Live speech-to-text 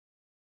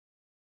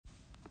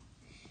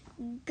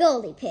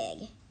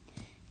Goldipig.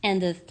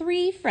 And the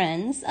Three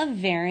Friends of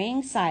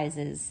Varying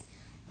Sizes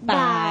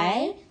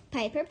By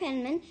Piper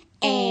Penman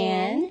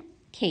and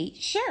Kate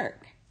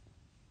Shirk.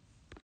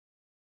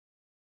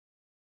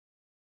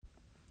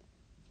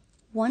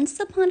 Once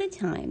upon a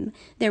time,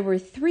 there were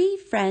 3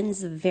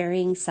 friends of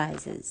varying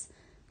sizes.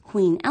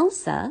 Queen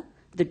Elsa,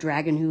 the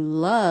dragon who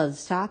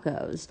loves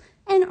tacos,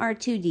 and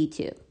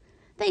R2-D2.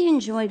 They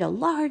enjoyed a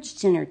large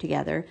dinner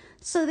together,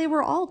 so they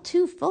were all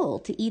too full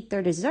to eat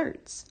their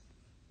desserts.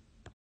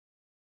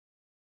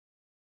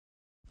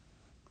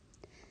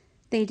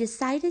 They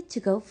decided to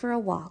go for a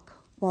walk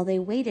while they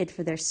waited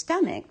for their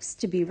stomachs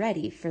to be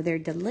ready for their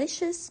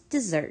delicious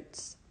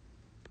desserts.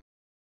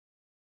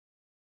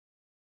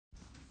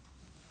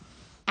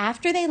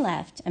 After they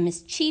left, a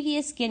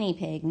mischievous guinea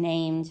pig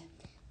named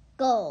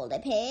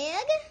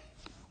Goldipig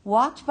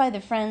walked by the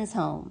friends'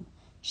 home.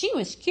 She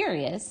was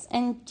curious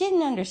and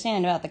didn't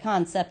understand about the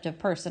concept of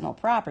personal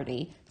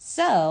property,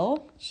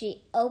 so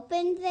she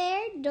opened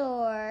their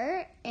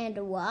door and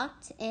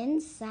walked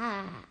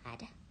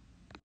inside.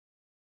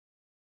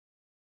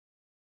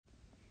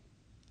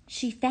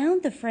 She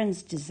found the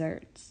friends'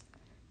 desserts.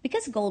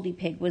 Because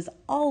Goldipig was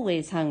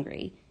always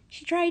hungry,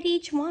 she tried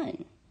each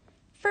one.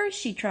 First,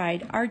 she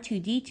tried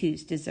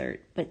R2-D2's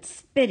dessert, but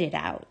spit it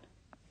out.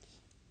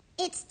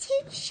 It's too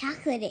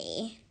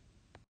chocolatey.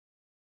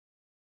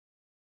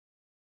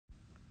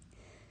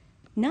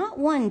 Not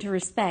one to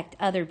respect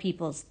other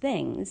people's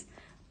things,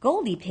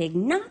 Goldipig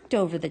knocked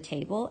over the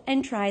table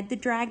and tried the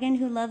dragon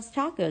who loves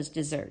tacos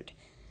dessert.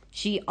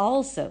 She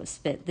also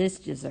spit this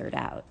dessert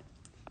out.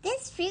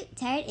 This fruit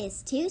tart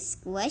is too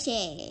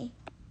squishy.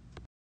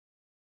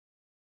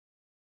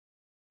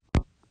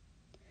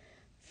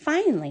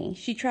 Finally,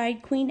 she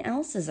tried Queen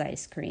Elsa's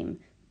ice cream,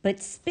 but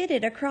spit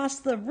it across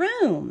the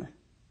room.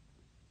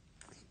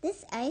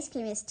 This ice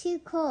cream is too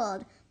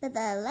cold, but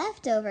the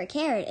leftover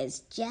carrot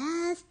is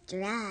just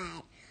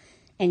right.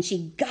 And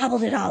she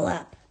gobbled it all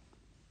up.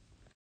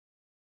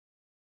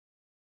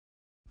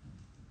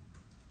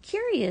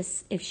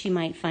 Curious if she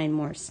might find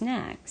more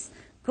snacks,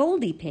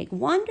 Goldipig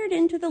wandered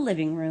into the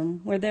living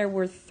room where there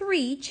were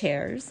 3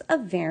 chairs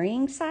of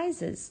varying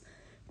sizes.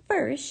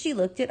 First, she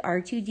looked at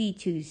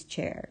R2-D2's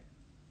chair.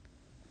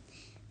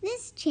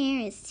 This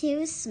chair is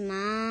too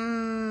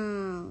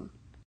small.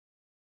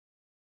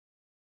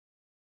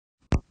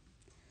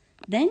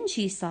 Then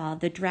she saw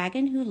the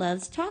dragon who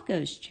loves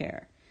tacos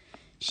chair.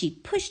 She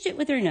pushed it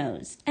with her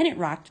nose, and it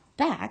rocked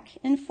back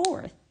and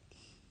forth.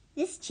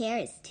 This chair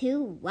is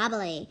too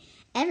wobbly.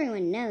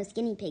 Everyone knows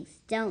guinea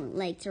pigs don't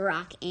like to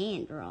rock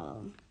and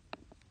roll.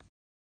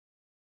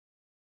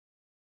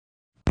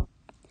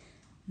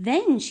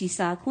 Then she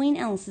saw Queen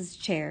Elsa's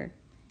chair.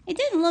 It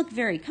didn't look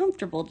very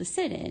comfortable to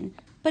sit in,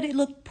 but it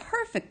looked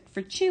perfect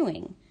for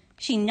chewing.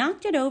 She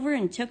knocked it over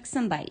and took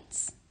some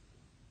bites.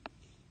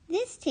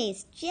 This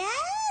tastes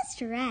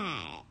just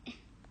right.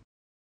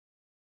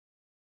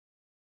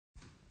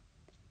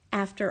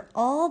 After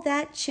all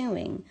that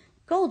chewing,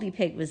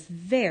 Goldipig was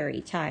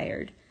very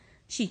tired.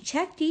 She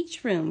checked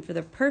each room for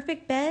the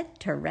perfect bed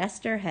to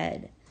rest her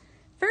head.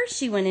 First,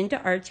 she went into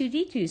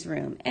R2-D2's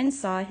room and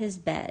saw his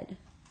bed.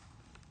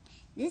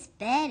 This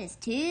bed is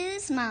too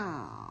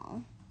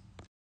small.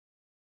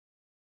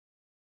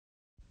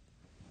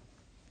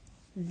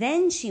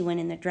 Then she went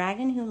in the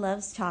dragon who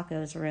loves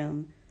tacos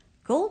room.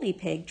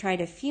 Goldipig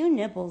tried a few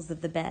nibbles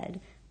of the bed,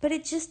 but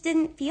it just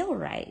didn't feel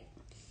right.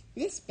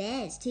 This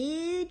bed is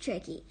too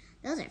tricky.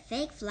 Those are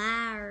fake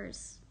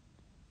flowers.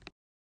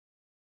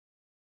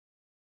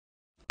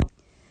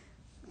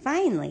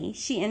 Finally,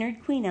 she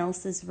entered Queen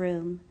Elsa's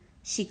room.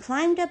 She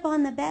climbed up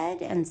on the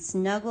bed and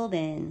snuggled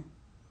in.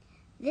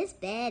 This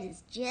bed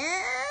is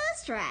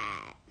just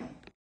right.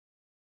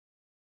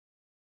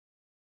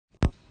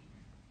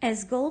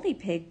 As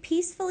Goldipig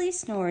peacefully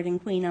snored in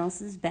Queen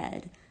Elsa's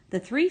bed, the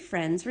 3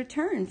 friends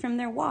returned from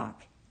their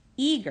walk,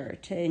 eager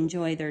to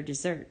enjoy their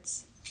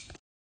desserts.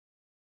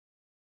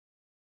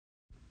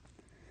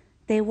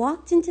 They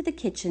walked into the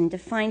kitchen to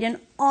find an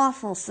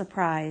awful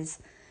surprise.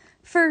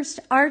 First,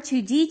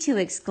 R2-D2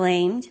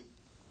 exclaimed,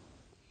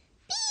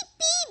 Beep,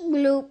 beep,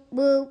 bloop,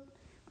 boop.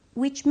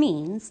 which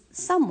means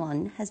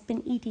someone has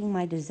been eating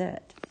my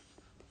dessert.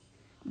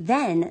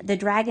 Then the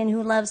dragon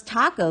who loves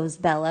tacos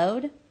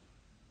bellowed,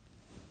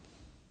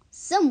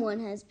 Someone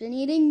has been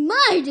eating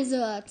my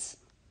dessert.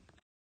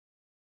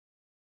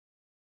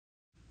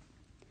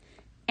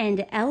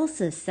 And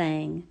Elsa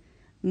sang,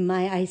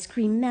 My ice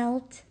cream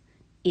melt,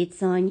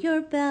 it's on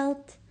your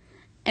belt,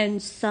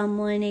 and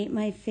someone ate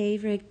my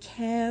favorite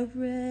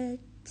carrot.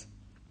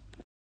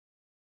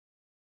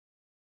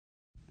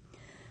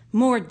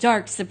 More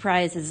dark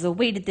surprises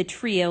awaited the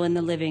trio in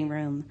the living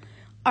room.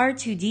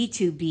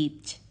 R2-D2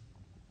 beeped,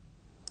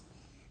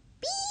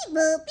 Beep,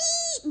 boop,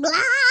 beep, blah.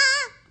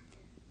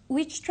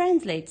 which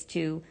translates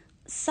to,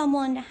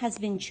 Someone has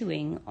been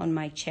chewing on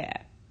my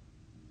chair.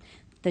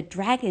 The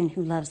dragon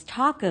who loves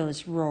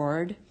tacos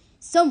roared,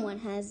 Someone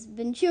has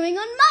been chewing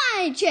on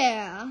my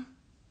chair.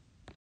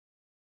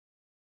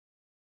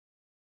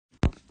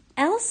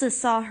 Elsa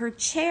saw her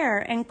chair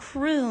and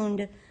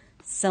crooned,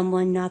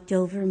 Someone knocked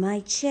over my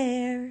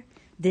chair.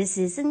 This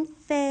isn't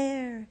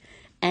fair.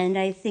 And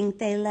I think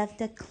they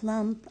left a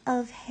clump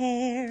of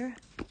hair.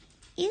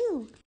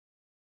 Ew.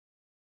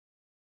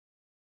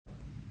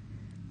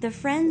 The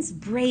friends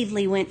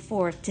bravely went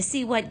forth to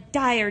see what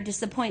dire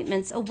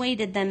disappointments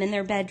awaited them in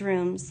their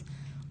bedrooms.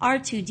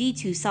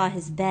 R2-D2 saw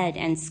his bed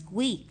and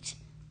squeaked.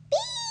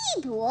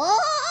 Beep!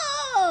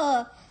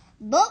 Whoa!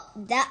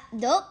 Boop, dap,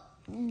 doop,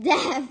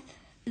 dap.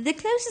 The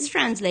closest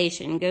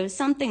translation goes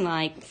something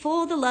like,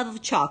 for the love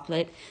of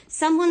chocolate,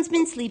 someone's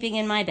been sleeping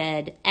in my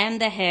bed,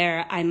 and the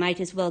hair, I might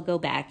as well go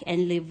back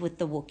and live with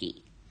the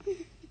Wookiee.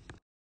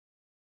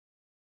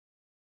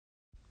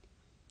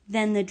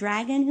 Then the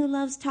dragon who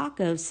loves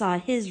tacos saw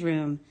his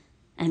room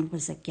and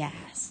was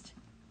aghast.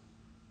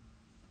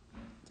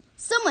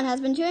 Someone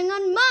has been chewing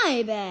on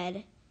my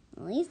bed.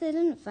 At least they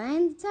didn't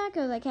find the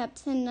tacos I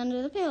kept hidden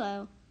under the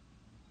pillow.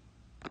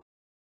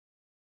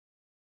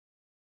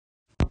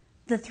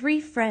 The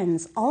three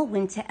friends all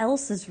went to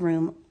Elsa's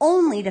room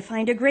only to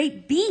find a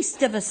great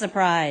beast of a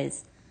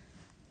surprise.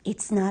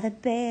 It's not a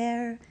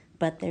bear,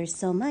 but there's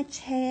so much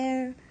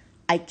hair.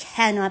 I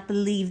cannot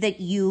believe that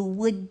you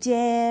would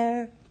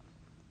dare.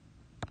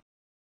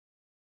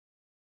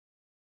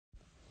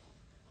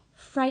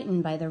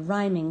 Frightened by the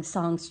rhyming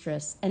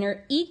songstress and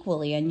her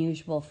equally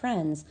unusual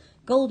friends,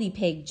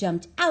 Goldipig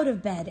jumped out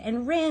of bed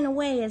and ran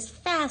away as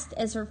fast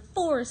as her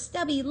 4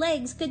 stubby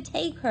legs could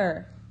take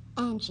her.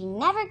 And she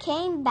never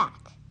came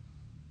back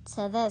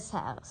to this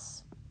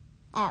house,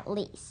 at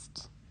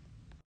least.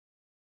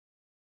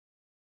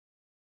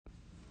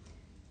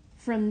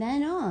 From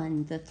then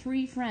on, the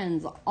three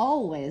friends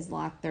always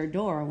locked their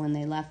door when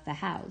they left the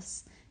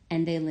house,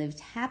 and they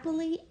lived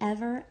happily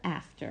ever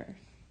after.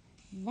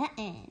 The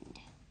end.